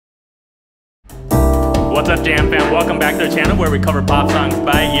What's up, Jam fam? Welcome back to the channel where we cover pop songs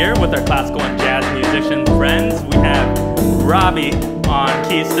by year with our classical and jazz musician friends. We have Robbie on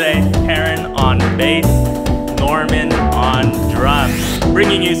keys today, Perrin on bass, Norman on drums.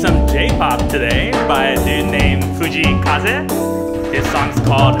 Bringing you some J-pop today by a dude named Fujii Kaze. His song's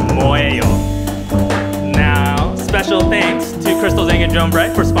called燃えよ. Now, special thanks to Crystal, Zhang, and Joan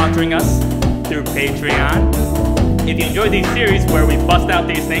Bright for sponsoring us through Patreon. If you enjoy these series where we bust out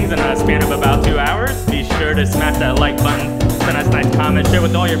these things in a span of about 2 hours, be sure to smash that like button, send us nice comments, share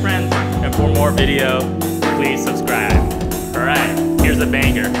with all your friends, and for more video, please subscribe. Alright, here's a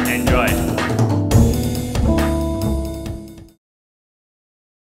banger. Enjoy.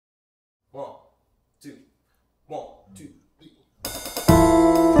 One, two, 3.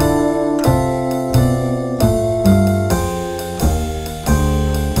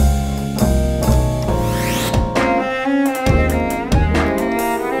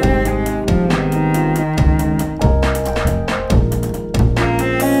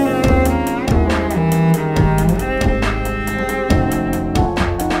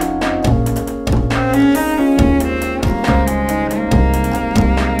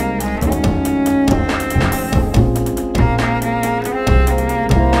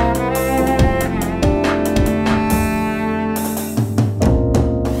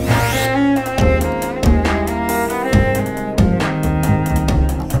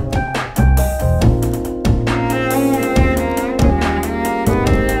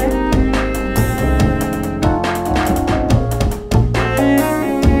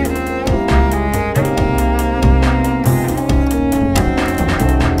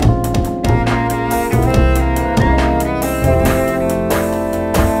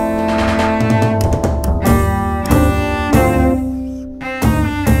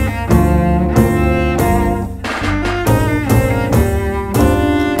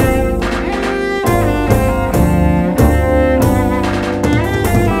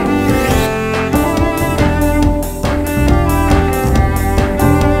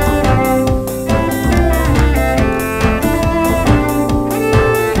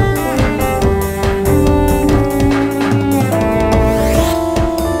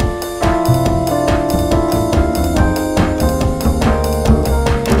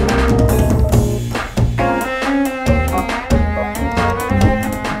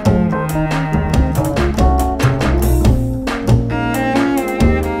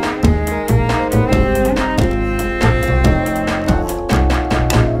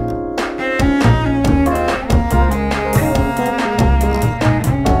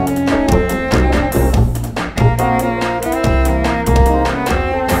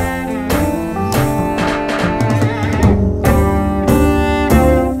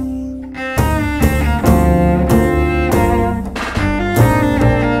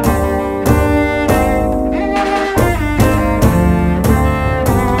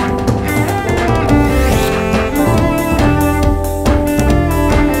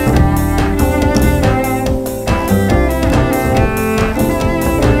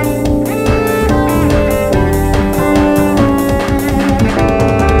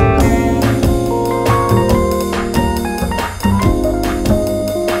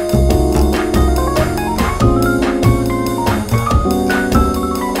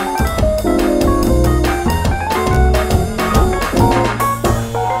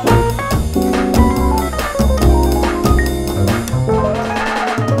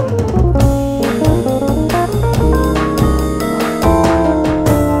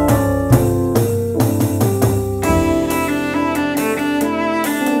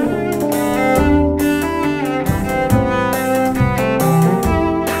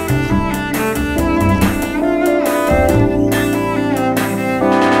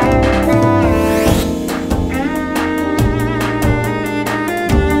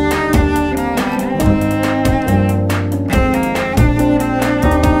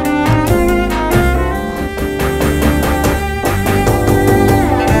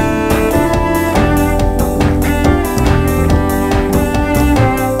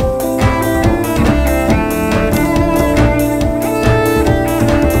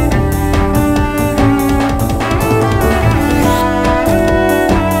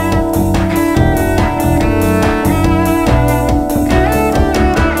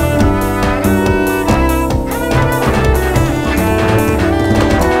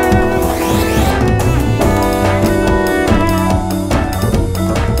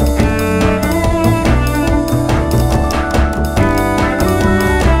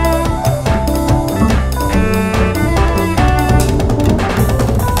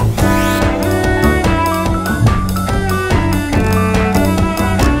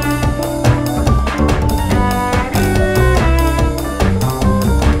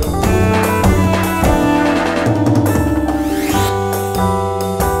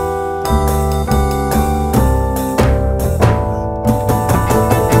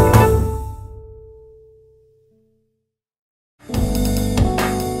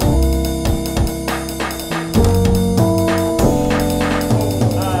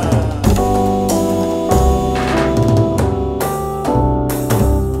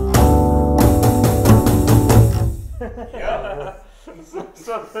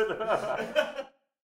 good.